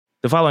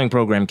The following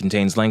program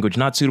contains language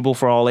not suitable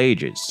for all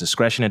ages.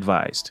 Discretion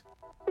advised.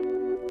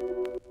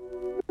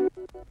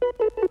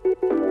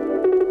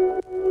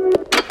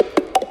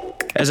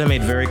 As I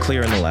made very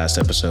clear in the last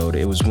episode,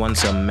 it was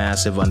once a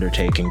massive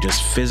undertaking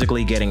just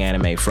physically getting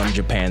anime from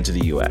Japan to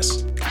the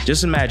US.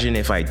 Just imagine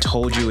if I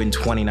told you in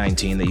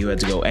 2019 that you had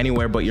to go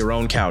anywhere but your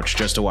own couch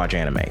just to watch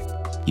anime.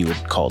 You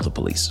would call the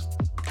police.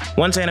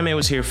 Once anime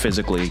was here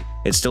physically,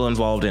 it still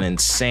involved an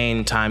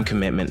insane time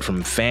commitment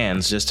from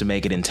fans just to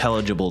make it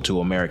intelligible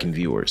to American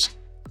viewers.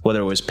 Whether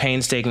it was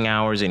painstaking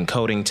hours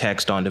encoding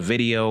text onto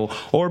video,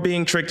 or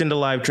being tricked into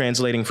live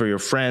translating for your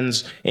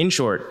friends, in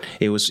short,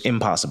 it was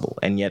impossible,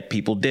 and yet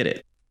people did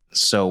it.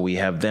 So we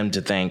have them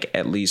to thank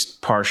at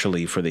least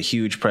partially for the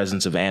huge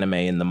presence of anime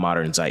in the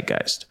modern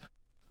zeitgeist.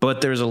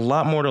 But there's a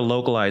lot more to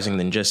localizing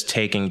than just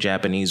taking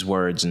Japanese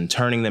words and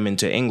turning them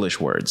into English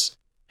words.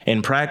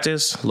 In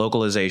practice,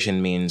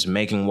 localization means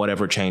making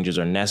whatever changes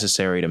are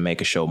necessary to make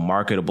a show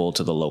marketable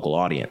to the local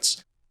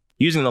audience.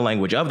 Using the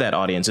language of that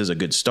audience is a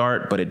good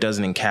start, but it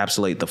doesn't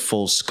encapsulate the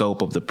full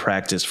scope of the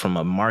practice from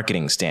a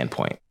marketing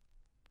standpoint.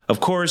 Of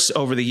course,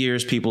 over the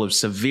years, people have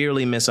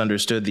severely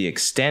misunderstood the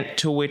extent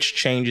to which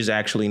changes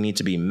actually need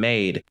to be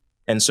made,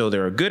 and so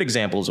there are good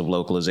examples of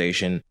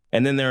localization,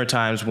 and then there are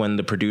times when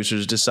the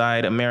producers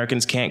decide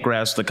Americans can't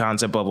grasp the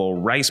concept of a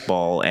rice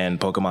ball and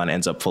Pokemon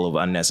ends up full of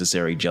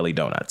unnecessary jelly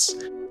donuts.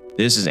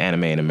 This is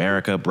Anime in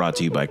America, brought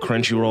to you by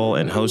Crunchyroll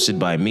and hosted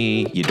by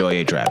me,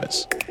 Yodoye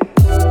Travis.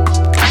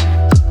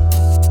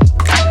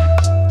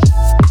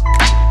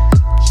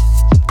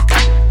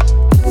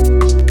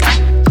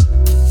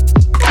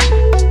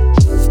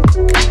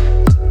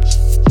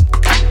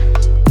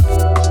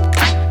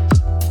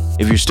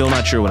 If you're still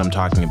not sure what I'm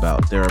talking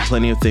about, there are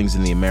plenty of things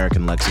in the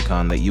American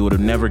lexicon that you would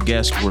have never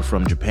guessed were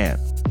from Japan.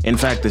 In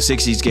fact, the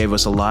 60s gave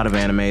us a lot of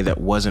anime that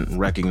wasn't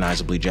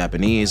recognizably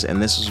Japanese, and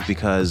this was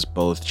because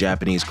both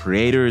Japanese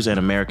creators and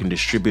American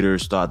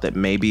distributors thought that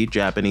maybe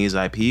Japanese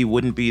IP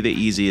wouldn't be the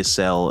easiest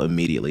sell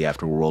immediately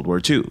after World War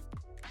II.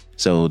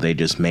 So they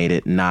just made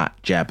it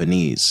not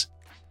Japanese.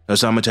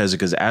 Osamu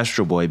Tezuka's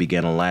Astro Boy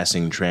began a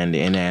lasting trend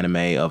in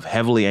anime of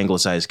heavily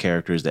anglicized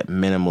characters that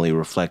minimally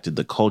reflected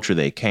the culture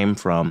they came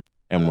from,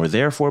 and were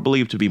therefore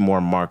believed to be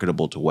more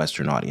marketable to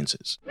Western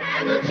audiences.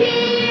 I will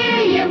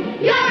cheer you,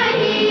 you're a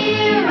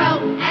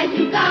hero, as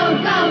you go,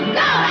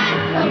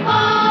 Astro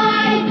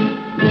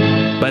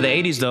Boy! By the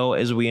 80s though,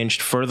 as we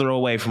inched further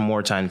away from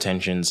wartime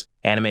tensions,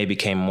 anime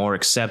became more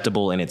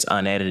acceptable in its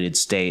unedited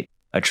state,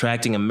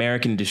 attracting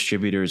American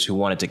distributors who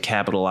wanted to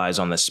capitalize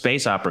on the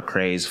space opera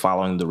craze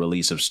following the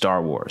release of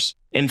Star Wars.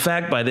 In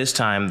fact, by this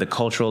time, the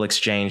cultural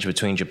exchange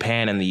between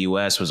Japan and the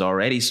US was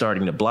already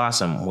starting to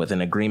blossom, with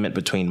an agreement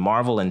between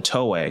Marvel and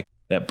Toei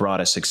that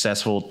brought a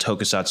successful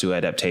tokusatsu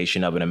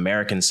adaptation of an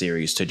American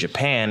series to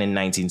Japan in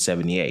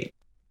 1978.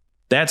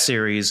 That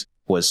series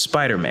was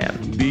Spider-Man.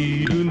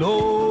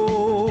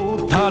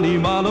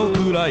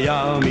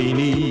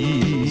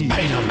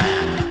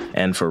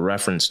 And for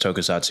reference,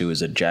 tokusatsu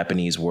is a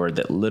Japanese word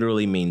that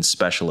literally means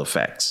special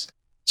effects.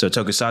 So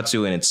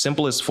tokusatsu in its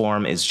simplest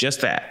form is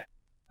just that,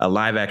 a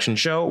live-action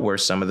show where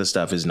some of the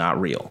stuff is not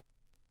real.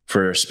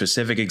 For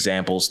specific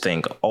examples,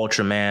 think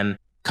Ultraman,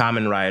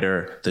 Kamen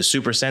Rider, the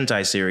Super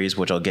Sentai series,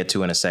 which I'll get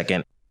to in a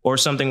second, or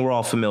something we're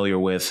all familiar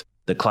with,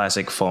 the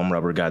classic foam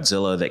rubber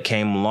Godzilla that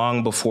came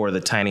long before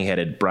the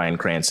tiny-headed Bryan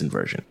Cranston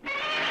version.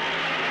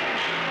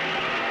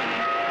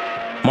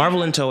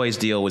 Marvel and Toei's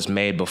deal was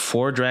made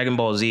before Dragon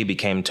Ball Z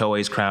became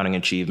Toei's crowning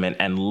achievement,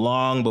 and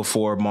long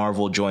before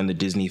Marvel joined the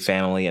Disney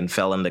family and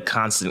fell into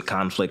constant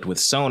conflict with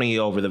Sony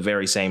over the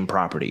very same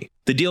property.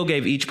 The deal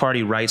gave each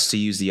party rights to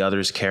use the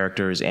other's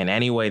characters in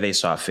any way they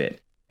saw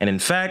fit. And in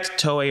fact,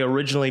 Toei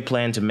originally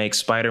planned to make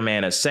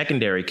Spider-Man a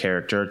secondary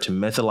character to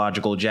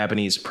mythological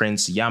Japanese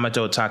prince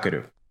Yamato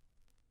Takeru.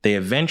 They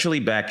eventually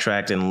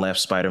backtracked and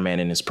left Spider-Man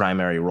in his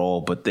primary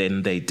role, but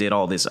then they did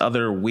all this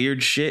other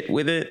weird shit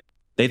with it.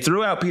 They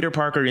threw out Peter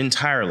Parker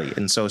entirely,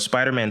 and so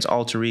Spider-Man's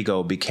alter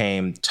ego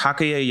became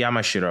Takuya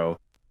Yamashiro,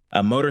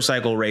 a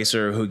motorcycle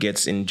racer who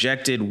gets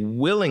injected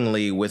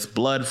willingly with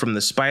blood from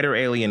the spider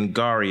alien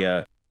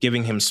Garia,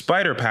 giving him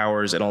spider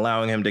powers and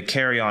allowing him to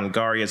carry on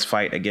Garia's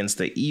fight against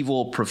the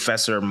evil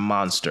Professor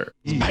Monster.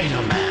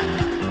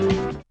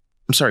 Spider-Man.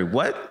 I'm sorry,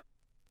 what?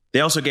 They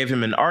also gave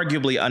him an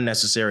arguably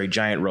unnecessary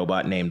giant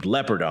robot named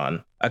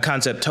Leopardon, a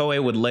concept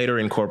Toei would later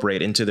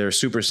incorporate into their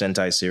Super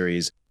Sentai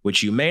series,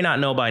 which you may not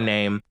know by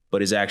name,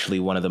 but is actually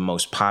one of the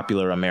most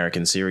popular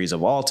American series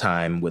of all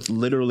time, with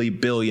literally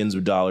billions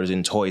of dollars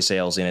in toy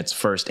sales in its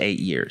first 8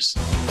 years.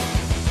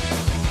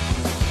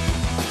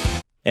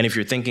 And if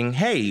you're thinking,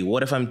 hey,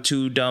 what if I'm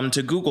too dumb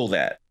to Google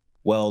that?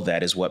 Well,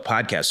 that is what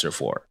podcasts are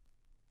for.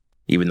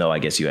 Even though I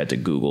guess you had to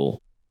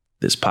Google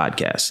this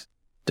podcast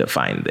to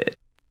find it.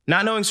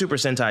 Not knowing Super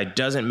Sentai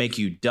doesn't make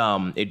you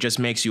dumb, it just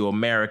makes you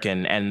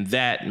American, and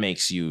that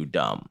makes you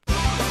dumb.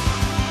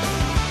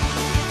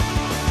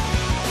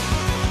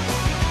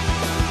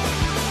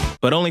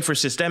 But only for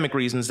systemic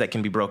reasons that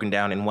can be broken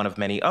down in one of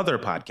many other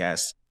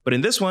podcasts. But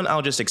in this one,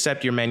 I'll just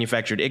accept your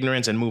manufactured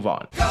ignorance and move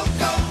on. Go,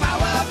 go,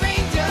 Power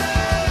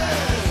Rangers!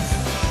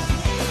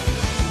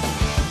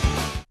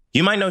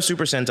 You might know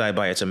Super Sentai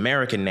by its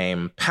American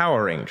name,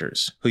 Power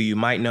Rangers, who you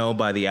might know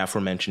by the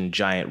aforementioned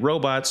giant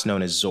robots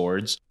known as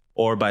Zords,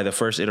 or by the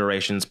first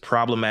iteration's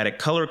problematic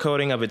color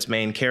coding of its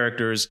main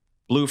characters,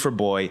 blue for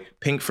boy,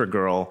 pink for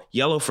girl,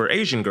 yellow for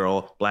Asian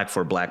girl, black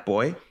for black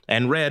boy,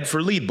 and red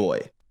for lead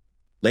boy.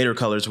 Later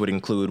colors would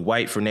include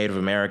white for Native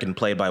American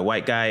played by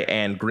white guy,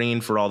 and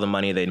green for all the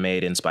money they'd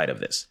made in spite of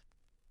this.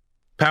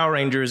 Power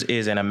Rangers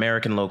is an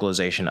American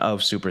localization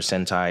of Super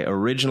Sentai,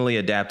 originally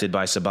adapted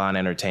by Saban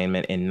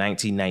Entertainment in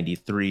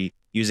 1993,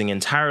 using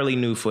entirely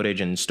new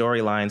footage and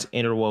storylines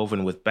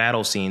interwoven with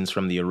battle scenes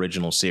from the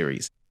original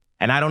series.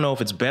 And I don't know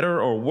if it's better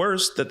or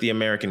worse that the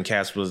American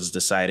cast was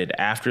decided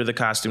after the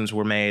costumes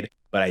were made,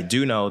 but I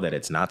do know that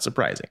it's not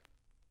surprising.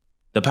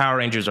 The Power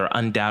Rangers are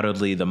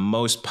undoubtedly the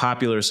most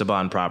popular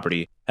Saban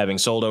property, having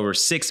sold over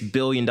 $6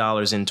 billion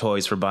in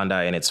toys for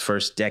Bandai in its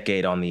first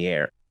decade on the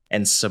air.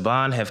 And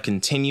Saban have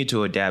continued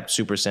to adapt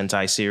Super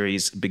Sentai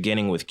series,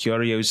 beginning with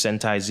Kyoryu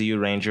Sentai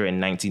Zyuranger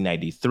in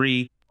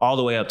 1993, all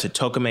the way up to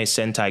Tokime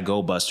Sentai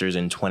Go Busters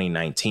in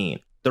 2019.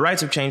 The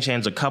rights have changed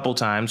hands a couple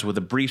times, with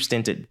a brief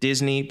stint at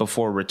Disney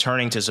before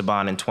returning to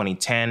Saban in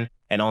 2010,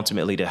 and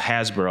ultimately to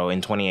Hasbro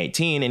in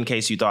 2018, in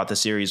case you thought the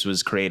series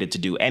was created to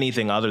do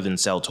anything other than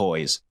sell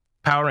toys.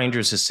 Power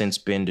Rangers has since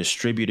been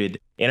distributed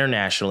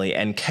internationally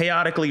and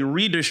chaotically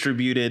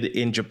redistributed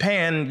in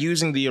Japan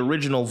using the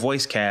original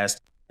voice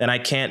cast. And I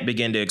can't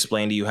begin to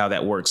explain to you how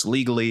that works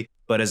legally,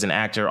 but as an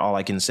actor, all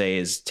I can say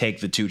is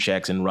take the 2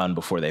 checks and run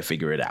before they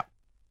figure it out.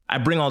 I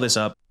bring all this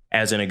up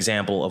as an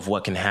example of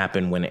what can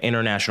happen when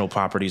international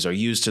properties are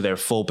used to their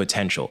full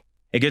potential.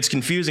 It gets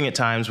confusing at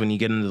times when you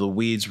get into the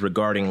weeds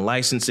regarding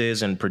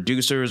licenses and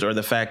producers, or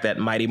the fact that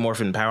Mighty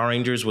Morphin Power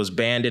Rangers was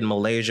banned in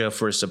Malaysia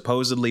for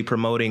supposedly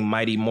promoting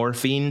Mighty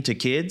Morphine to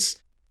kids.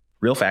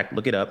 Real fact,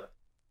 look it up.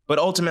 But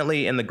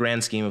ultimately, in the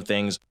grand scheme of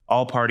things,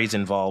 all parties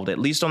involved, at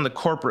least on the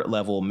corporate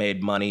level,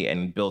 made money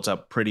and built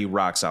up pretty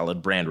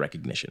rock-solid brand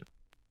recognition.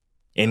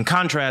 In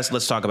contrast,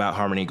 let's talk about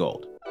Harmony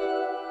Gold.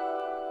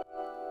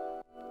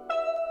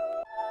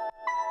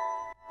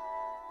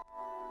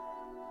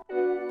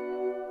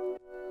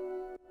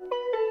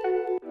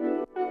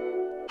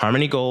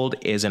 Harmony Gold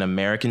is an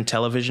American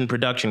television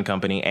production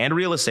company and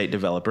real estate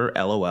developer,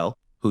 LOL,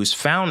 whose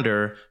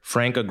founder,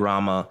 Frank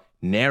Agrama,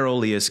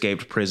 narrowly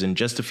escaped prison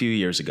just a few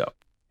years ago,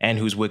 and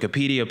whose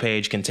Wikipedia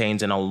page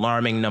contains an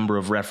alarming number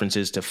of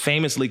references to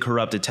famously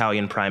corrupt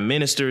Italian Prime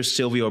Minister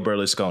Silvio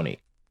Berlusconi.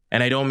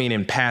 And I don't mean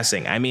in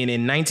passing. I mean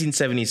in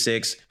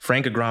 1976,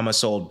 Frank Agrama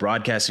sold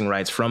broadcasting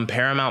rights from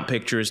Paramount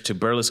Pictures to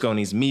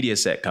Berlusconi's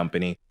Mediaset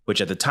company, which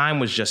at the time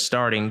was just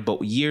starting,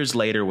 but years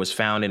later was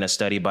found in a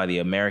study by the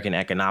American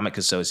Economic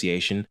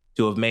Association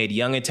to have made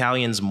young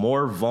Italians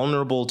more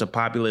vulnerable to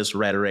populist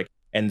rhetoric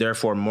and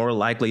therefore more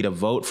likely to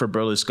vote for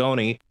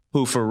Berlusconi,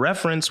 who, for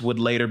reference, would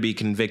later be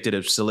convicted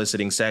of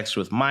soliciting sex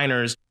with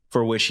minors,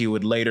 for which he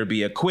would later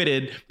be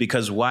acquitted,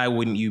 because why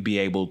wouldn't you be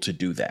able to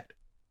do that?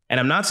 And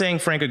I'm not saying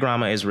Frank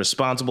Agrama is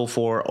responsible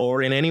for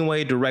or in any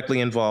way directly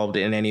involved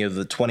in any of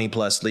the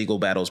 20-plus legal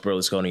battles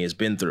Berlusconi has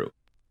been through.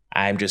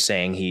 I'm just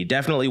saying he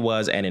definitely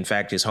was, and in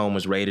fact his home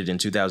was raided in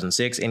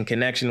 2006 in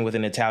connection with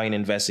an Italian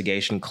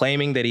investigation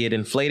claiming that he had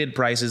inflated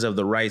prices of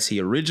the rights he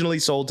originally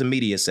sold to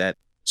Mediaset,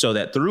 so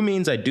that through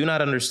means I do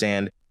not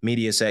understand,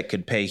 Mediaset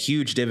could pay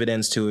huge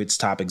dividends to its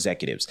top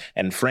executives,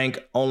 and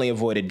Frank only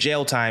avoided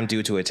jail time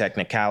due to a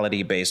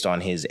technicality based on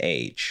his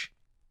age.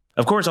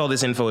 Of course, all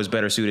this info is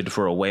better suited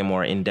for a way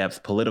more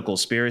in-depth political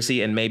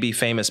conspiracy and maybe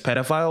famous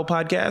pedophile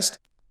podcast,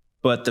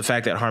 but the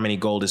fact that Harmony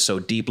Gold is so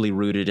deeply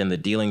rooted in the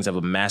dealings of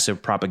a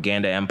massive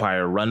propaganda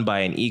empire run by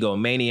an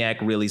egomaniac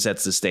really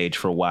sets the stage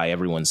for why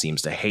everyone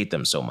seems to hate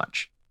them so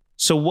much.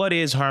 So what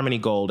is Harmony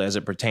Gold as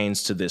it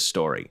pertains to this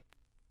story?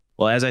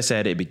 Well, as I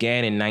said, it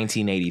began in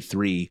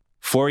 1983,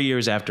 4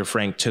 years after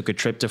Frank took a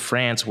trip to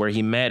France, where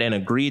he met and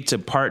agreed to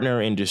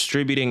partner in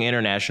distributing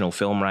international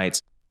film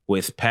rights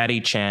with Patty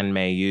Chan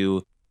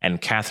Mei-yu and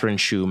Catherine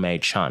Shu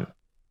Mei-chun,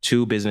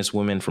 2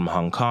 businesswomen from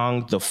Hong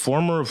Kong, the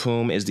former of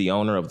whom is the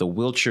owner of the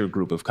Wilshire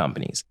Group of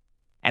companies.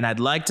 And I'd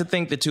like to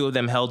think the 2 of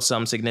them held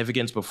some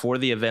significance before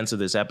the events of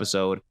this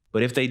episode,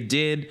 but if they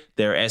did,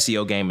 their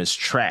SEO game is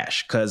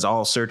trash, because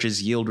all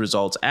searches yield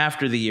results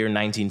after the year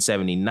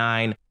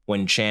 1979,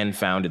 when Chan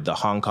founded the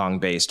Hong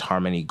Kong-based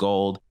Harmony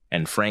Gold,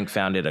 and Frank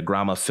founded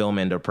Agrama Film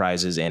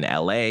Enterprises in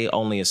LA,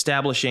 only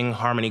establishing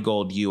Harmony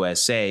Gold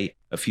USA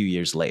a few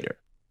years later.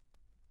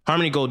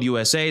 Harmony Gold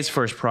USA's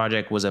first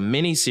project was a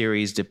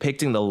mini-series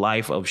depicting the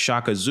life of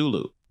Shaka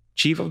Zulu,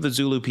 chief of the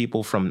Zulu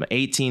people from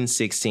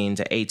 1816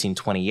 to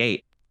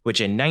 1828, which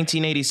a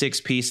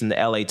 1986 piece in the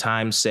LA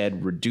Times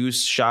said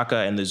reduced Shaka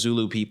and the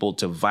Zulu people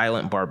to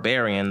violent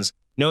barbarians,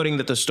 noting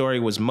that the story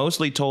was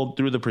mostly told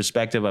through the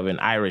perspective of an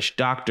Irish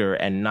doctor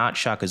and not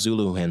Shaka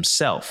Zulu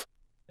himself,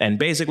 and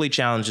basically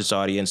challenged its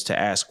audience to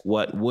ask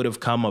what would have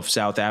come of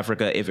South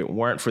Africa if it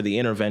weren't for the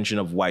intervention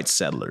of white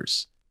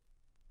settlers.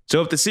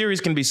 So if the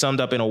series can be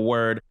summed up in a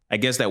word, I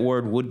guess that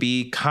word would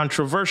be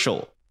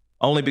controversial,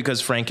 only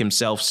because Frank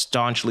himself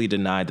staunchly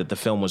denied that the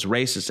film was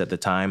racist at the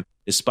time,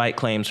 despite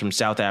claims from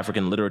South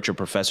African literature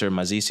professor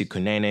Mazisi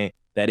Kunene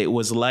that it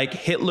was like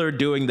Hitler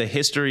doing the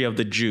history of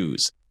the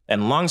Jews.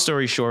 And long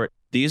story short,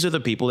 these are the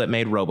people that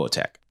made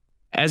Robotech.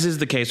 As is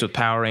the case with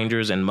Power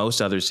Rangers and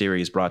most other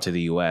series brought to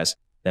the US,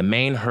 the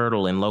main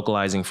hurdle in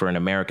localizing for an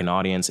American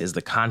audience is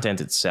the content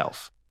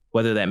itself.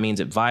 Whether that means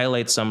it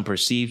violates some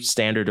perceived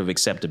standard of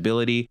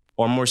acceptability,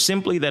 or more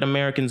simply that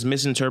Americans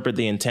misinterpret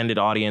the intended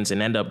audience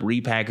and end up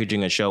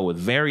repackaging a show with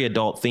very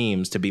adult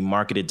themes to be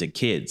marketed to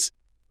kids,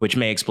 which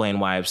may explain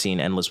why I've seen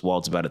Endless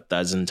Waltz about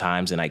 12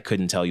 times and I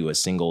couldn't tell you a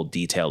single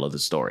detail of the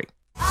story.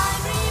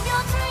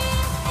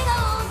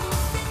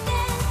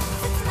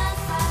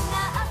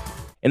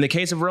 In the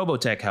case of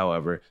Robotech,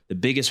 however, the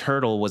biggest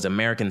hurdle was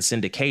American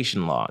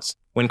syndication laws.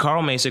 When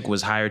Carl Macek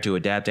was hired to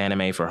adapt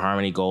anime for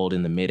Harmony Gold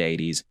in the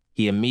mid-80s,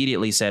 he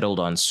immediately settled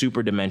on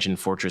Super Dimension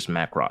Fortress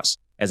Macross,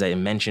 as I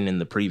mentioned in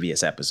the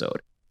previous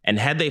episode. And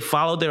had they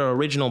followed their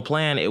original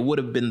plan, it would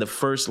have been the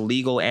first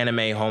legal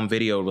anime home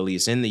video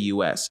release in the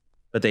US.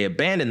 But they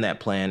abandoned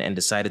that plan and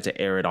decided to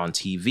air it on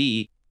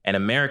TV, and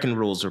American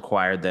rules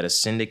required that a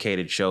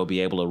syndicated show be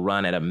able to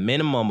run at a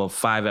minimum of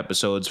 5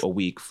 episodes a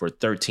week for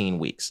 13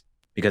 weeks.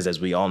 Because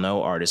as we all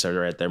know, artists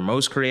are at their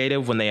most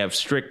creative when they have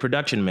strict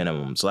production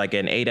minimums, like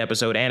an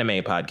 8-episode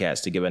anime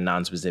podcast, to give a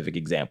non-specific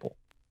example.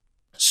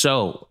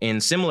 So, in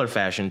similar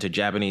fashion to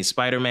Japanese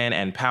Spider-Man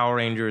and Power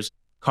Rangers,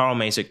 Carl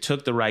Macek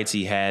took the rights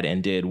he had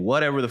and did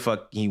whatever the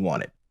fuck he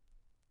wanted.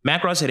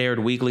 Macross had aired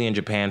weekly in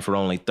Japan for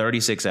only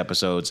 36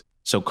 episodes,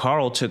 so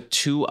Carl took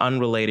 2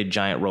 unrelated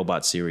giant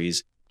robot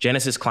series,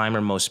 Genesis Climber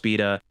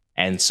Mospeada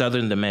and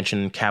Southern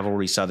Dimension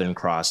Cavalry Southern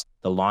Cross,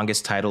 the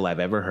longest title I've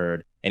ever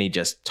heard, and he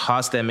just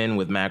tossed them in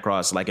with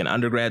Macross like an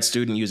undergrad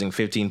student using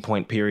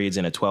 15-point periods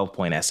in a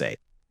 12-point essay.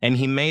 And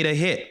he made a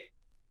hit.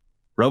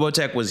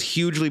 Robotech was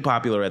hugely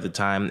popular at the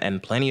time,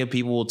 and plenty of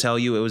people will tell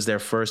you it was their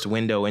first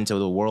window into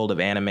the world of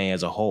anime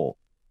as a whole.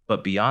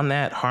 But beyond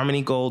that,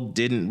 Harmony Gold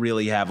didn't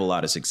really have a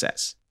lot of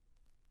success.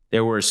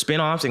 There were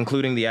spin-offs,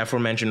 including the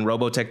aforementioned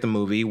Robotech the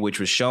Movie, which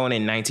was shown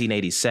in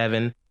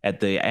 1987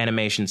 at the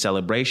Animation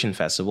Celebration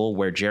Festival,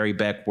 where Jerry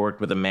Beck worked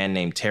with a man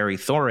named Terry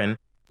Thorin,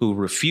 who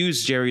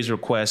refused Jerry's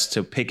request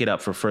to pick it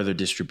up for further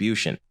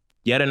distribution.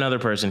 Yet another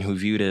person who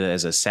viewed it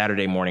as a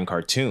Saturday morning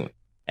cartoon.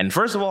 And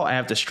first of all, I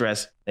have to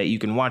stress that you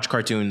can watch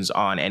cartoons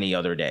on any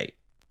other day.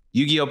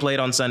 Yu-Gi-Oh! Played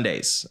on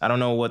Sundays. I don't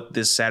know what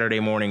this Saturday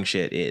morning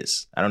shit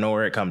is. I don't know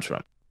where it comes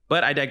from.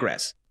 But I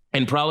digress.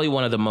 In probably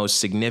one of the most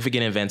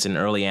significant events in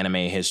early anime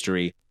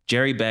history,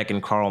 Jerry Beck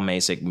and Carl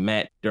Macek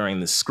met during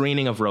the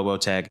screening of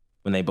Robotech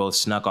when they both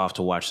snuck off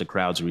to watch the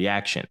crowd's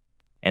reaction.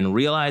 And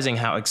realizing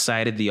how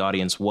excited the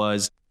audience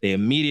was, they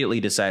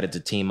immediately decided to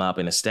team up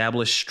and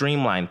establish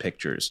Streamline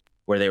Pictures,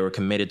 where they were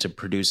committed to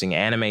producing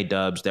anime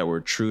dubs that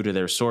were true to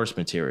their source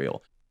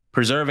material,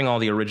 preserving all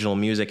the original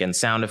music and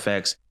sound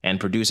effects, and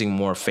producing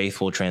more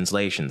faithful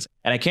translations.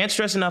 And I can't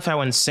stress enough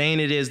how insane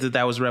it is that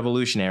that was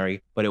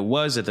revolutionary, but it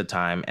was at the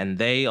time, and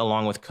they,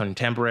 along with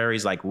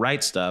contemporaries like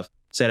Right Stuff,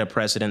 set a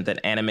precedent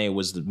that anime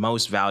was the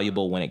most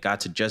valuable when it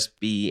got to just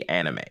be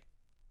anime.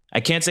 I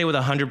can't say with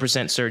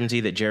 100% certainty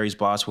that Jerry's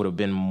boss would have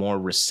been more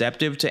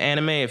receptive to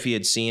anime if he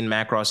had seen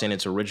Macross in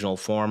its original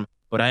form,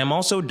 but I am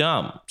also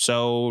dumb,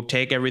 so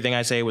take everything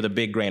I say with a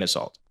big grain of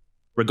salt.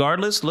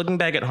 Regardless, looking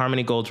back at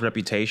Harmony Gold's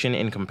reputation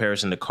in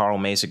comparison to Carl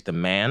Macek the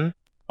man,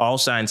 all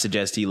signs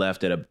suggest he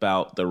left at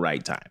about the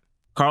right time.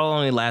 Carl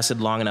only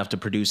lasted long enough to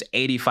produce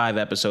 85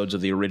 episodes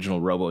of the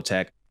original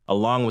Robotech,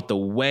 along with the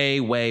way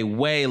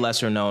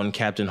lesser known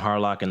Captain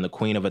Harlock and the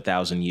Queen of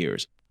 1,000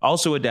 Years,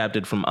 also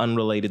adapted from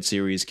unrelated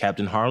series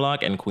Captain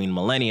Harlock and Queen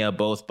Millennia,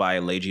 both by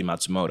Leiji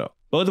Matsumoto,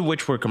 both of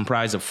which were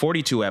comprised of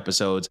 42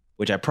 episodes,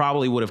 which I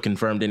probably would have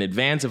confirmed in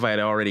advance if I had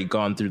already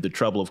gone through the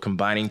trouble of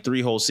combining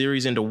 3 whole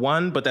series into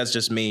one, but that's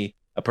just me,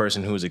 a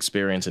person whose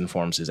experience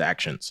informs his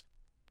actions.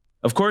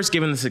 Of course,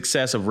 given the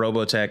success of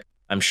Robotech,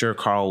 I'm sure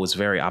Carl was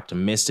very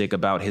optimistic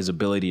about his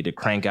ability to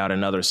crank out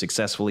another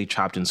successfully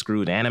chopped and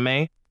screwed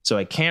anime, so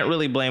I can't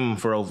really blame him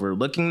for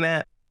overlooking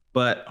that,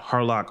 but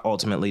Harlock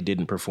ultimately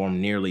didn't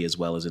perform nearly as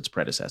well as its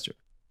predecessor.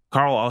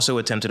 Carl also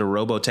attempted a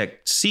Robotech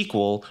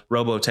sequel,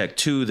 Robotech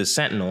 2: The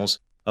Sentinels,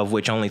 of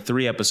which only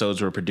 3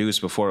 episodes were produced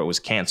before it was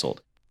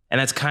canceled. And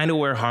that's kind of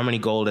where Harmony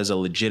Gold as a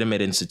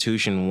legitimate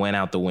institution went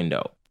out the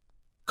window.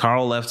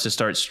 Carl left to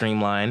start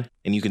Streamline,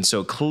 and you can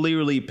so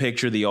clearly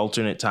picture the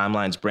alternate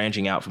timelines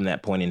branching out from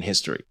that point in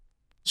history.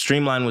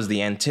 Streamline was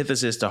the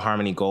antithesis to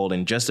Harmony Gold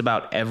in just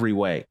about every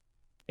way.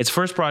 Its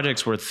first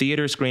projects were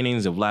theater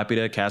screenings of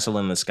Laputa, Castle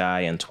in the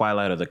Sky, and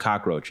Twilight of the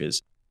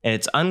Cockroaches, and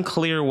it's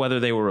unclear whether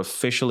they were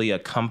officially a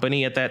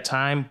company at that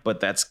time, but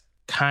that's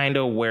kind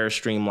of where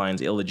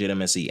Streamline's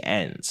illegitimacy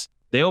ends.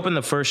 They opened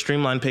the first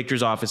Streamline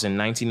Pictures office in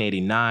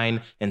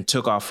 1989 and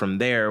took off from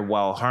there,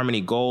 while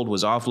Harmony Gold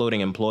was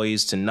offloading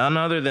employees to none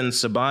other than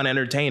Saban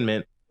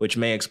Entertainment, which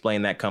may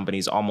explain that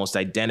company's almost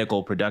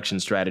identical production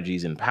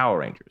strategies in Power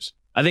Rangers.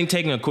 I think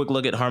taking a quick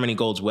look at Harmony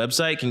Gold's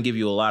website can give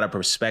you a lot of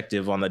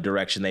perspective on the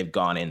direction they've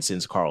gone in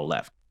since Carl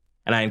left.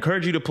 And I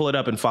encourage you to pull it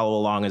up and follow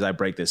along as I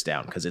break this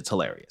down, because it's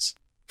hilarious.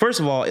 First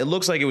of all, it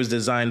looks like it was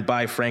designed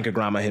by Frank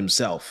Agrama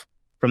himself.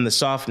 From the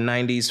soft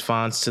 90s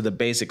fonts to the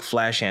basic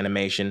Flash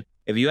animation,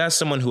 If you ask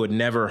someone who had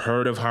never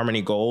heard of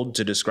Harmony Gold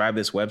to describe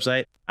this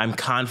website, I'm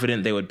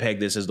confident they would peg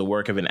this as the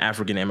work of an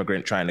African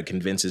immigrant trying to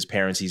convince his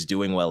parents he's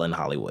doing well in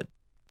Hollywood.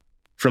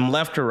 From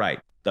left to right,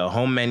 the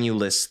home menu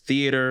lists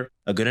theater,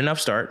 a good enough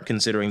start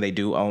considering they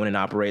do own and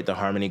operate the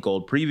Harmony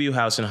Gold Preview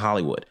House in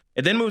Hollywood.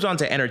 It then moves on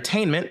to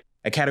entertainment,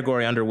 a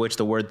category under which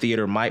the word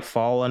theater might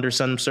fall under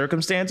some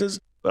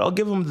circumstances, but I'll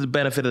give them the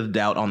benefit of the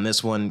doubt on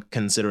this one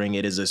considering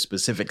it is a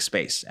specific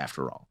space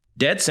after all.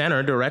 Dead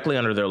center, directly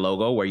under their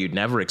logo where you'd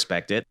never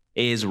expect it,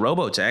 is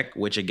Robotech,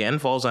 which again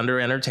falls under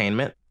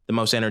entertainment. The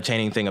most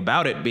entertaining thing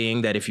about it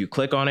being that if you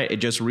click on it, it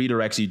just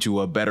redirects you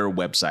to a better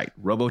website,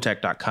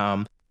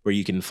 robotech.com, where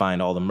you can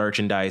find all the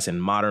merchandise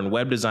and modern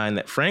web design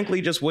that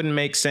frankly just wouldn't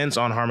make sense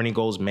on Harmony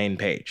Gold's main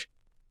page.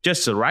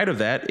 Just to the right of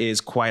that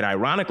is, quite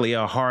ironically,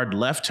 a hard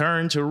left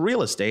turn to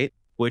real estate,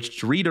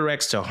 which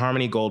redirects to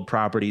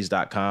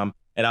harmonygoldproperties.com.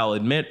 And I'll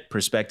admit,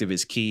 perspective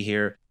is key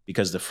here,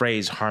 because the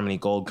phrase Harmony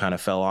Gold kind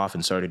of fell off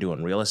and started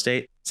doing real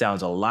estate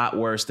sounds a lot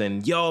worse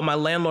than, yo, my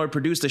landlord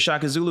produced a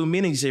Shaka Zulu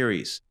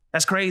miniseries.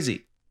 That's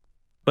crazy.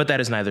 But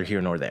that is neither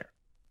here nor there.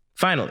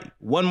 Finally,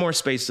 one more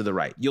space to the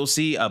right. You'll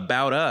see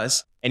About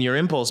Us, and your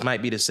impulse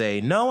might be to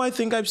say, no, I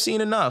think I've seen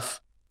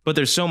enough. But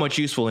there's so much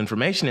useful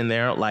information in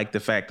there, like the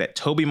fact that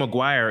Tobey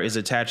Maguire is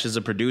attached as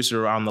a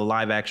producer on the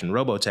live-action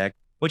Robotech,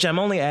 which I'm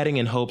only adding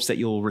in hopes that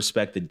you'll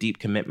respect the deep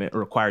commitment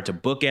required to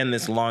bookend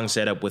this long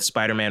setup with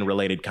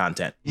Spider-Man-related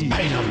content.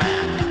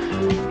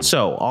 Spider-Man.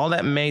 So, all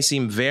that may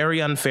seem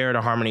very unfair to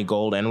Harmony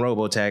Gold and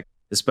Robotech,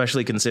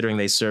 especially considering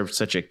they served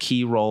such a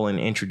key role in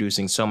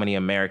introducing so many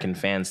American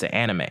fans to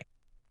anime.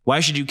 Why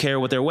should you care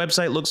what their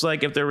website looks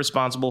like if they're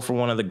responsible for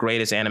one of the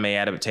greatest anime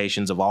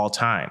adaptations of all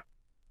time?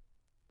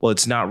 Well,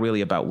 it's not really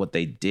about what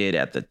they did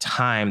at the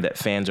time that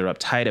fans are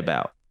uptight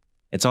about.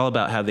 It's all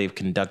about how they've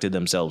conducted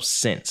themselves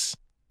since.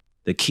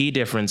 The key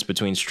difference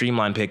between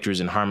Streamline Pictures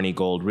and Harmony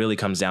Gold really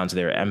comes down to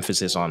their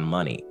emphasis on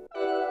money.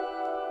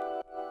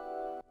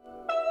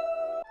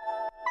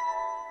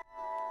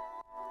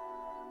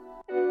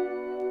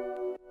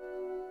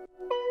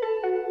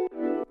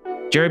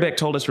 Jerry Beck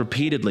told us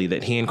repeatedly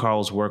that he and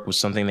Carl's work was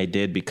something they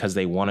did because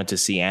they wanted to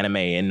see anime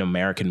in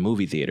American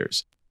movie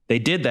theaters. They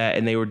did that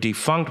and they were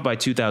defunct by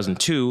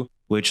 2002,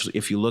 which,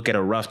 if you look at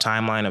a rough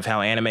timeline of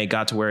how anime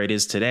got to where it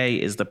is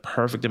today, is the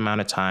perfect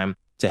amount of time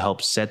to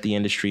help set the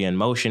industry in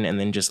motion and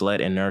then just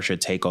let inertia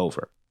take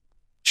over.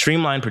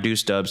 Streamline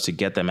produced dubs to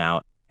get them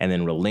out and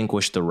then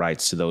relinquished the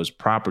rights to those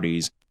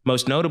properties,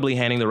 most notably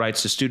handing the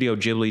rights to Studio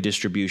Ghibli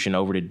distribution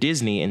over to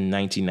Disney in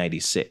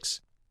 1996.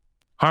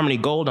 Harmony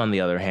Gold, on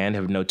the other hand,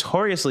 have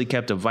notoriously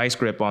kept a vice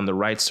grip on the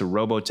rights to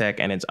Robotech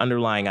and its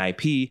underlying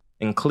IP,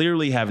 and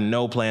clearly have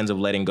no plans of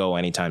letting go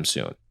anytime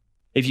soon.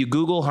 If you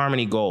Google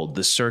Harmony Gold,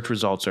 the search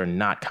results are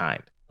not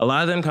kind. A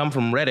lot of them come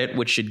from Reddit,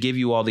 which should give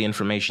you all the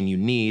information you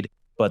need,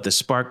 but the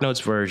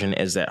SparkNotes version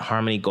is that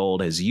Harmony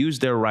Gold has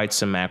used their rights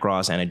to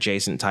Macross and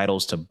adjacent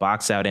titles to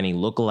box out any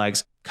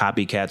lookalikes,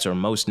 copycats, or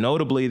most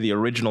notably the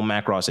original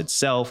Macross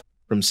itself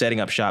from setting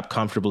up shop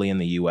comfortably in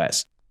the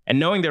US. And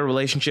knowing their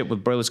relationship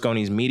with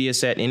Berlusconi's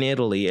Mediaset in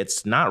Italy,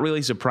 it's not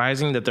really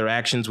surprising that their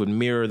actions would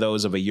mirror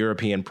those of a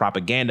European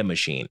propaganda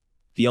machine.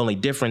 The only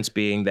difference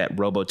being that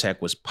Robotech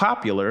was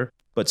popular,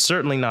 but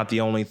certainly not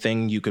the only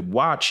thing you could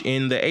watch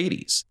in the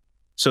 80s.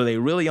 So they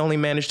really only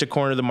managed to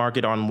corner the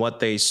market on what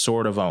they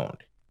sort of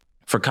owned.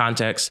 For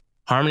context,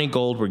 Harmony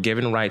Gold were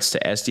given rights to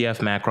SDF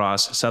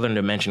Macross, Southern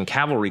Dimension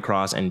Cavalry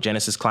Cross, and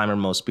Genesis Climber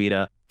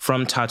Mospeada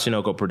from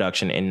Tatsunoko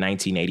Production in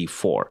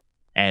 1984.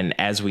 And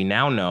as we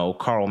now know,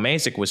 Carl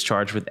Macek was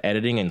charged with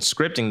editing and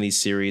scripting these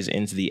series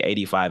into the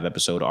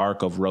 85-episode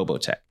arc of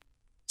Robotech.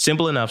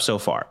 Simple enough so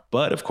far,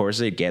 but of course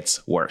it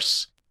gets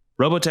worse.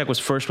 Robotech was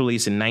first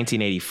released in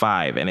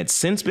 1985, and it's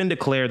since been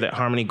declared that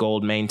Harmony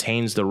Gold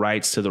maintains the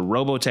rights to the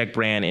Robotech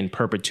brand in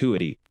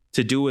perpetuity,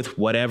 to do with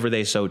whatever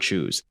they so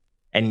choose.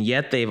 And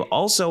yet they've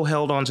also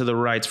held onto the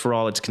rights for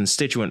all its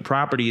constituent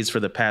properties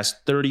for the past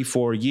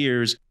 34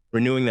 years,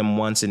 renewing them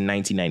once in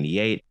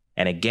 1998,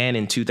 and again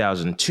in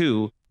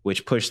 2002,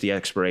 which pushed the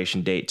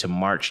expiration date to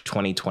March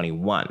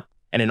 2021.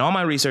 And in all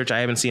my research, I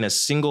haven't seen a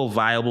single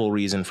viable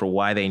reason for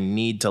why they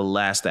need to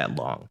last that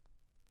long.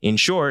 In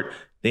short,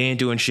 they ain't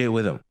doing shit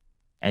with them.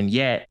 And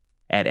yet,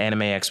 at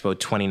Anime Expo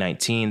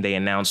 2019, they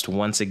announced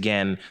once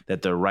again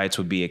that their rights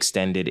would be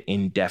extended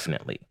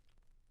indefinitely.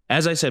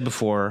 As I said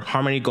before,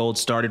 Harmony Gold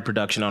started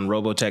production on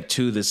Robotech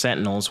 2 The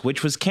Sentinels,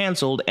 which was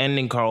canceled,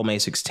 ending Carl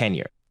Macek's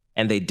tenure.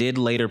 And they did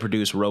later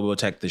produce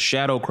Robotech The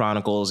Shadow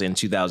Chronicles in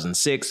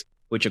 2006,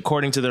 which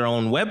according to their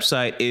own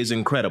website is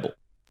incredible.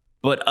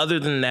 But other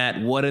than that,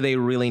 what do they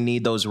really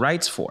need those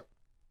rights for?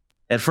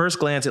 At first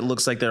glance, it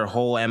looks like their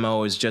whole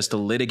MO is just to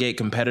litigate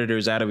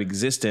competitors out of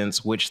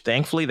existence, which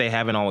thankfully they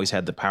haven't always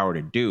had the power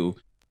to do.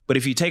 But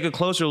if you take a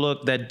closer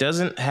look, that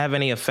doesn't have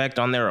any effect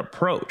on their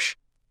approach.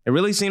 It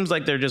really seems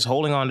like they're just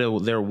holding on to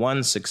their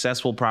one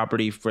successful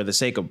property for the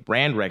sake of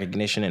brand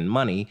recognition and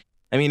money.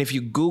 I mean, if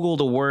you Google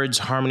the words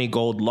Harmony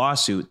Gold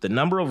lawsuit, the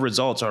number of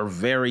results are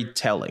very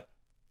telling.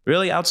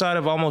 Really, outside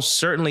of almost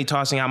certainly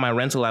tossing out my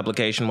rental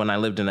application when I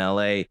lived in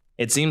LA,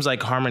 it seems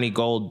like Harmony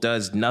Gold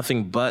does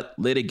nothing but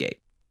litigate.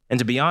 And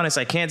to be honest,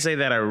 I can't say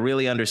that I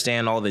really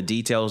understand all the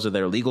details of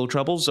their legal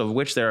troubles, of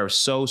which there are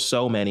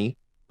so many,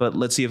 but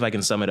let's see if I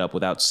can sum it up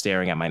without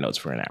staring at my notes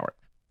for an hour.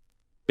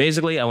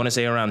 Basically, I want to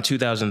say around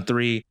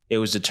 2003, it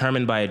was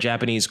determined by a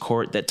Japanese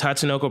court that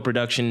Tatsunoko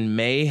Production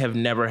may have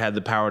never had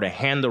the power to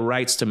hand the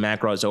rights to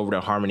Macross over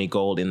to Harmony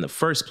Gold in the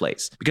first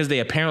place, because they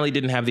apparently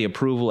didn't have the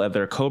approval of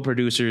their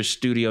co-producers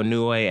Studio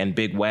Nue and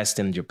Big West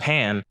in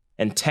Japan,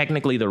 and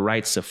technically the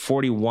rights to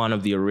 41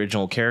 of the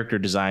original character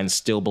designs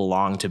still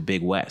belong to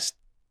Big West.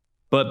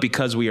 But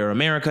because we are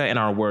America and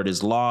our word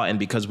is law, and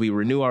because we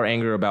renew our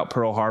anger about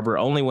Pearl Harbor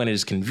only when it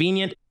is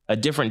convenient, a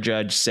different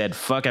judge said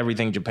fuck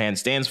everything Japan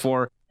stands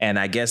for, and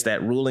I guess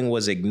that ruling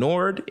was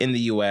ignored in the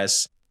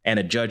US, and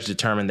a judge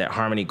determined that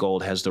Harmony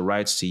Gold has the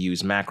rights to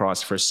use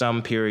Macross for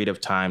some period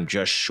of time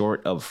just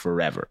short of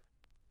forever.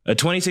 A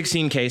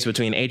 2016 case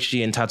between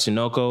HG and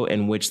Tatsunoko,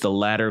 in which the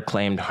latter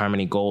claimed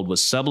Harmony Gold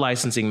was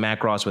sublicensing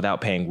Macross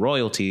without paying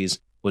royalties,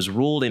 was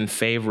ruled in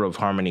favor of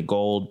Harmony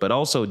Gold, but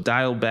also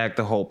dialed back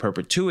the whole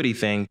perpetuity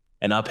thing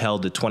and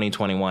upheld the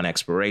 2021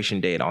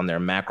 expiration date on their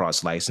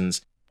Macross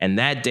license, and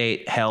that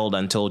date held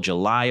until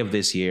July of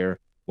this year,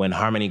 when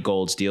Harmony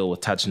Gold's deal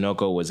with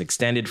Tatsunoko was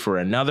extended for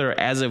another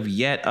as of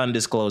yet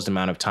undisclosed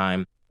amount of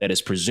time that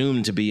is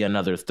presumed to be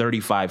another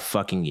 35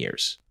 fucking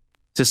years.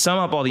 To sum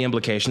up all the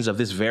implications of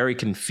this very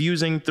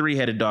confusing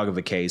three-headed dog of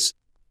a case,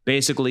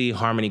 basically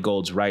Harmony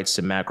Gold's rights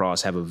to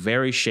Macross have a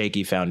very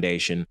shaky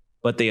foundation,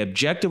 but they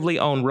objectively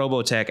own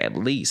Robotech at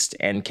least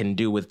and can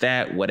do with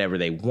that whatever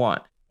they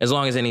want, as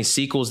long as any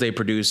sequels they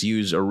produce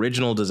use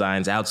original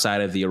designs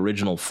outside of the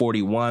original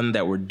 41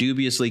 that were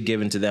dubiously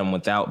given to them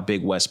without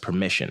Big West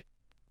permission.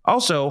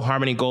 Also,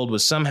 Harmony Gold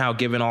was somehow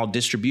given all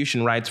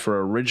distribution rights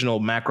for original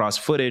Macross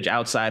footage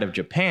outside of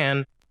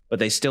Japan, but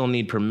they still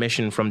need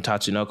permission from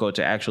Tatsunoko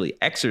to actually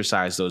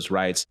exercise those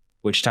rights,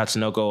 which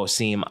Tatsunoko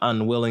seem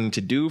unwilling to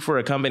do for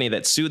a company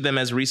that sued them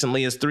as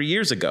recently as 3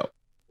 years ago.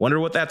 Wonder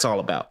what that's all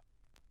about.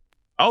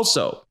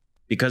 Also,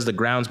 because the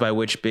grounds by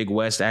which Big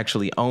West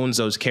actually owns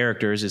those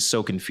characters is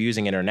so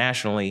confusing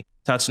internationally,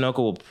 Tatsunoko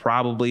will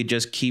probably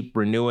just keep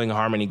renewing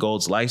Harmony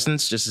Gold's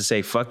license just to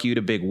say fuck you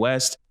to Big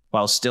West,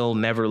 while still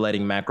never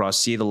letting Macross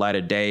see the light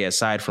of day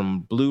aside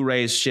from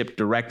Blu-rays shipped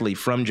directly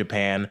from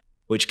Japan,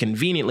 which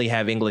conveniently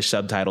have English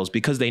subtitles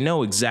because they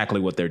know exactly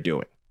what they're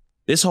doing.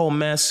 This whole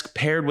mess,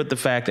 paired with the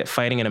fact that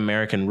fighting an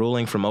American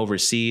ruling from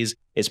overseas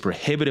is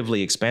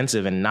prohibitively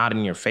expensive and not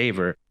in your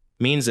favor,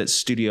 means that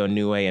Studio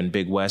Nue and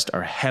Big West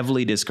are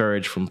heavily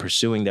discouraged from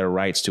pursuing their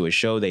rights to a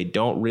show they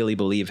don't really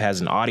believe has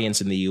an audience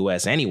in the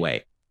US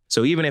anyway,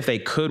 so even if they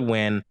could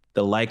win,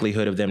 the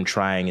likelihood of them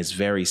trying is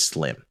very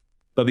slim.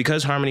 But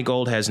because Harmony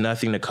Gold has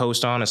nothing to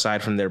coast on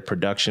aside from their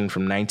production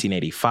from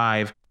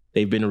 1985,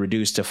 they've been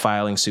reduced to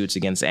filing suits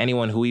against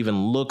anyone who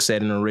even looks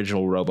at an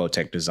original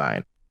Robotech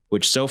design,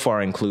 which so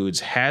far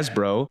includes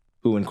Hasbro,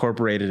 who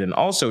incorporated and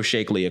also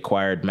shakily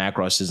acquired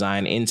Macross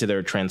design into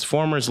their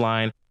Transformers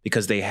line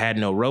because they had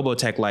no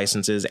Robotech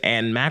licenses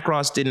and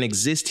Macross didn't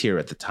exist here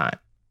at the time.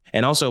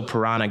 And also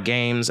Piranha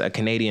Games, a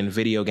Canadian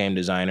video game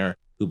designer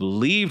who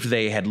believed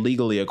they had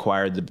legally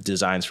acquired the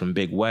designs from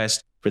Big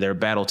West for their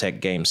Battletech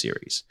game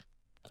series.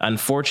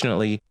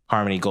 Unfortunately,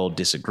 Harmony Gold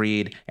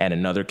disagreed, and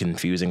another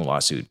confusing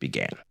lawsuit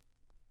began.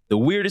 The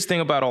weirdest thing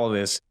about all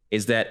this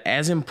is that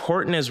as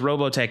important as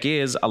Robotech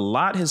is, a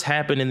lot has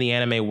happened in the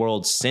anime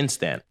world since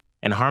then,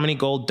 and Harmony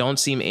Gold don't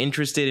seem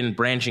interested in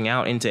branching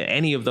out into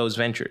any of those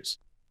ventures.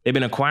 They've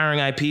been acquiring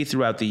IP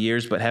throughout the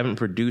years, but haven't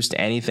produced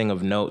anything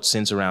of note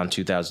since around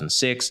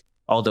 2006,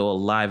 although a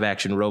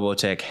live-action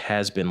Robotech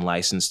has been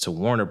licensed to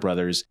Warner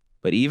Brothers.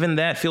 But even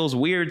that feels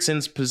weird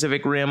since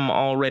Pacific Rim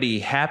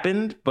already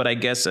happened, but I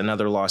guess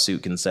another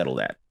lawsuit can settle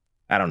that.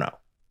 I don't know.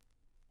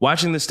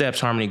 Watching the steps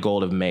Harmony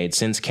Gold have made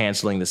since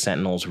canceling the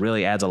Sentinels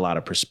really adds a lot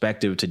of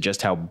perspective to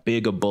just how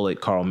big a bullet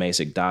Carl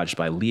Macek dodged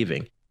by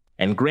leaving.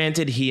 And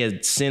granted, he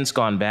had since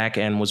gone back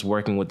and was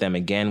working with them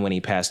again when he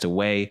passed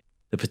away,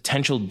 the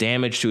potential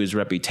damage to his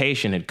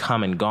reputation had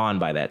come and gone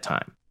by that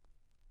time.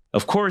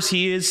 Of course,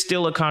 he is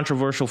still a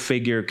controversial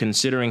figure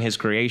considering his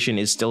creation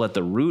is still at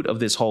the root of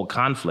this whole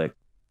conflict,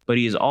 but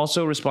he is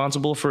also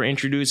responsible for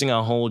introducing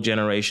a whole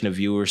generation of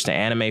viewers to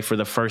anime for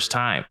the first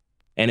time.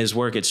 And his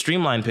work at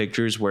Streamline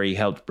Pictures, where he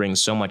helped bring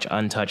so much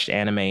untouched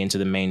anime into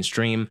the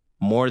mainstream,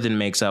 more than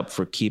makes up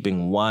for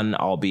keeping one,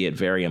 albeit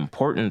very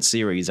important,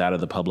 series out of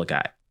the public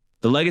eye.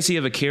 The legacy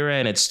of Akira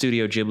and its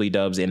Studio Ghibli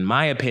dubs, in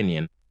my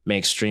opinion,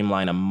 makes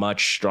Streamline a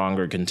much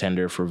stronger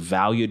contender for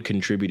valued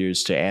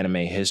contributors to anime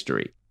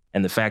history,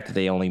 and the fact that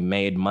they only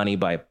made money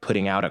by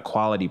putting out a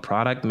quality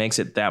product makes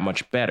it that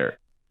much better.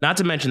 Not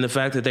to mention the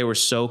fact that they were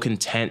so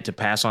content to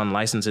pass on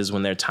licenses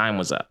when their time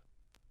was up.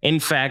 In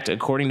fact,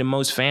 according to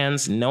most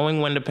fans,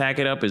 knowing when to pack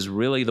it up is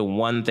really the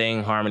one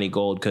thing Harmony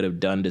Gold could have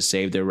done to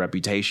save their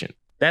reputation.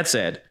 That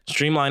said,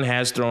 Streamline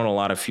has thrown a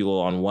lot of fuel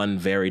on one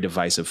very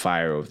divisive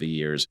fire over the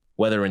years,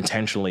 whether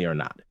intentionally or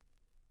not.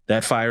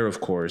 That fire,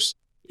 of course,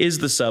 is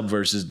the sub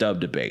versus dub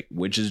debate,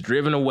 which has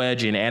driven a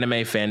wedge in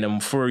anime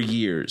fandom for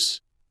years.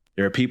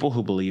 There are people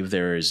who believe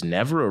there is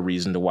never a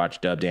reason to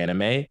watch dubbed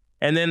anime,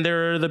 And then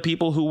there are the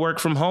people who work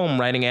from home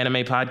writing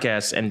anime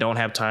podcasts and don't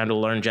have time to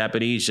learn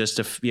Japanese just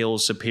to feel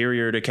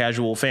superior to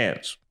casual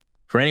fans.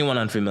 For anyone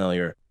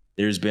unfamiliar,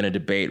 there's been a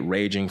debate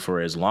raging for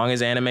as long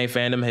as anime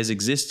fandom has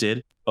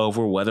existed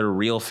over whether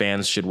real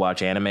fans should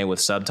watch anime with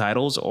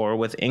subtitles or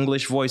with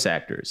English voice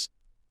actors.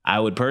 I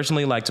would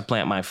personally like to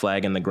plant my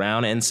flag in the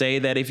ground and say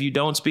that if you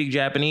don't speak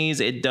Japanese,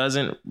 it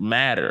doesn't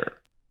matter.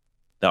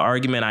 The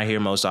argument I hear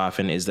most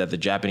often is that the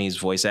Japanese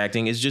voice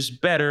acting is just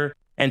better,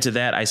 and to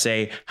that I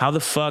say, how the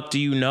fuck do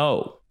you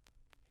know?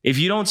 If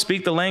you don't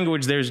speak the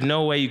language, there's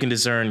no way you can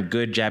discern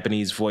good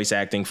Japanese voice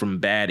acting from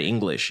bad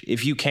English.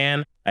 If you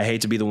can, I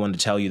hate to be the one to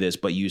tell you this,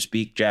 but you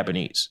speak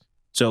Japanese.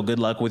 So good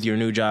luck with your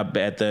new job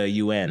at the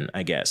UN,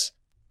 I guess.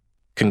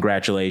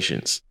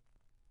 Congratulations.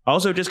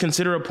 Also, just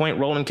consider a point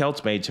Roland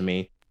Keltz made to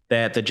me,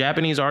 that the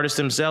Japanese artists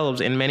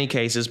themselves, in many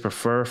cases,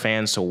 prefer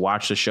fans to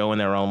watch the show in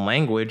their own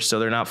language so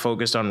they're not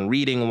focused on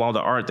reading while the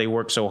art they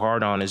work so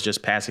hard on is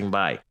just passing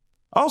by.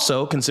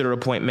 Also, consider a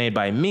point made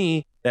by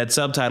me that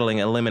subtitling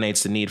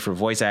eliminates the need for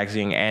voice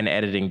acting and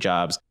editing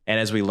jobs, and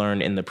as we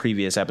learned in the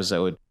previous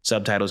episode,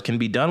 subtitles can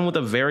be done with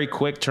a very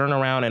quick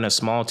turnaround and a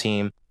small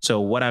team. So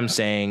what I'm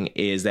saying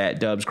is that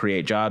dubs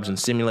create jobs and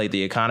stimulate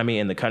the economy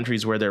in the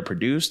countries where they're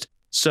produced,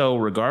 so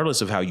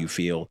regardless of how you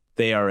feel,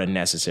 they are a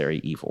necessary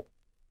evil.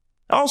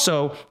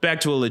 Also, back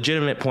to a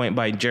legitimate point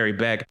by Jerry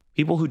Beck,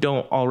 people who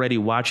don't already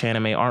watch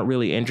anime aren't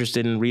really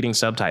interested in reading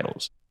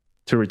subtitles.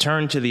 To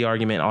return to the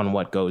argument on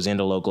what goes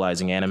into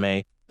localizing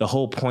anime, the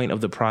whole point of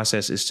the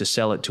process is to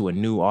sell it to a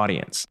new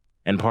audience.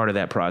 And part of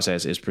that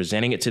process is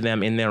presenting it to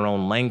them in their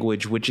own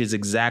language, which is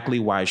exactly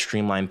why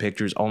Streamline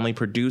Pictures only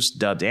produce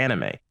dubbed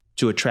anime,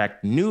 to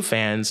attract new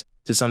fans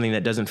to something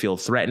that doesn't feel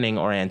threatening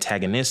or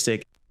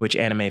antagonistic, which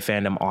anime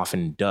fandom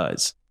often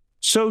does.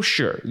 So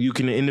sure, you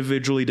can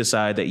individually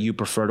decide that you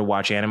prefer to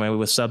watch anime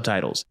with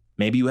subtitles.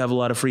 Maybe you have a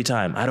lot of free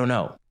time, I don't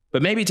know.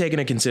 But maybe take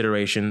into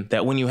consideration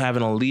that when you have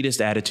an elitist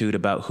attitude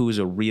about who's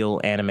a real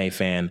anime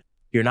fan,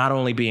 you're not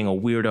only being a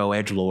weirdo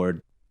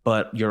edgelord,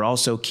 but you're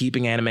also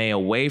keeping anime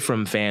away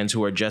from fans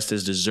who are just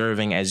as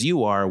deserving as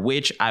you are,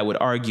 which I would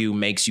argue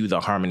makes you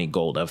the Harmony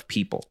Gold of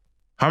people.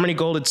 Harmony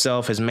Gold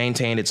itself has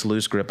maintained its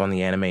loose grip on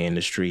the anime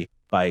industry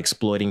by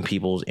exploiting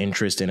people's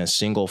interest in a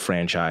single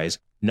franchise,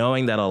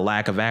 knowing that a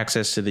lack of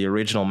access to the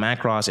original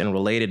Macross and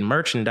related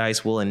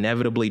merchandise will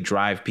inevitably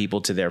drive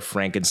people to their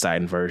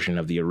Frankenstein version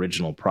of the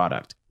original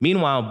product.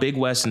 Meanwhile, Big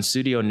West and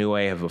Studio Nue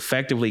have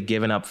effectively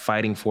given up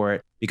fighting for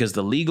it because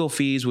the legal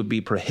fees would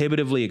be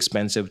prohibitively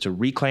expensive to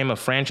reclaim a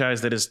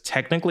franchise that has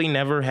technically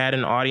never had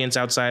an audience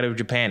outside of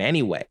Japan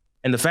anyway.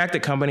 And the fact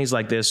that companies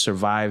like this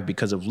survive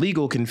because of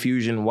legal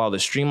confusion while the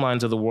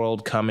Streamlines of the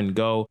world come and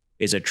go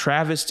is a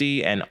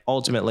travesty and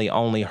ultimately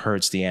only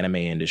hurts the anime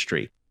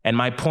industry. And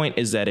my point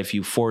is that if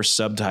you force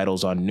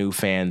subtitles on new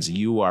fans,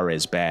 you are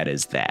as bad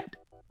as that.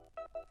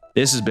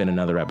 This has been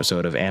another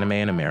episode of Anime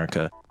in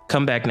America.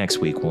 Come back next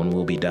week when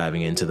we'll be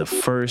diving into the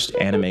first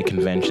anime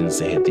conventions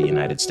to hit the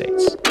United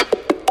States.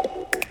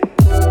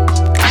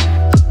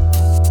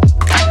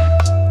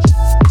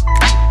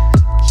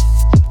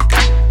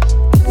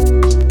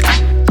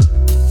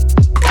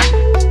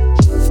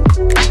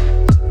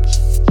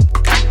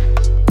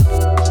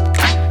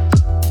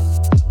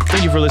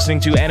 For listening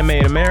to Anime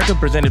in America,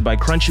 presented by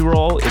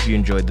Crunchyroll. If you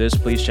enjoyed this,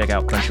 please check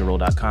out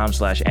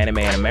crunchyroll.com/anime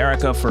in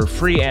America for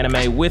free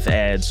anime with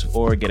ads,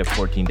 or get a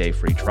 14-day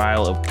free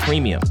trial of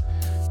premium.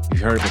 You've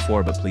heard it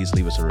before, but please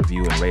leave us a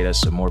review and rate us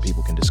so more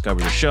people can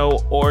discover the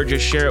show, or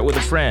just share it with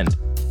a friend.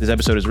 This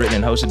episode is written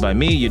and hosted by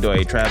me,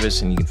 Yodoye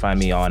Travis, and you can find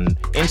me on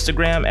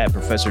Instagram at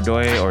Professor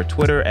Doye or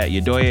Twitter at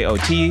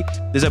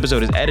YodoyeOT. This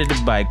episode is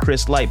edited by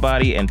Chris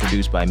Lightbody and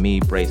produced by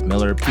me, Braith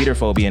Miller, Peter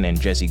Fobian, and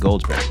Jesse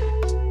Goldsberry.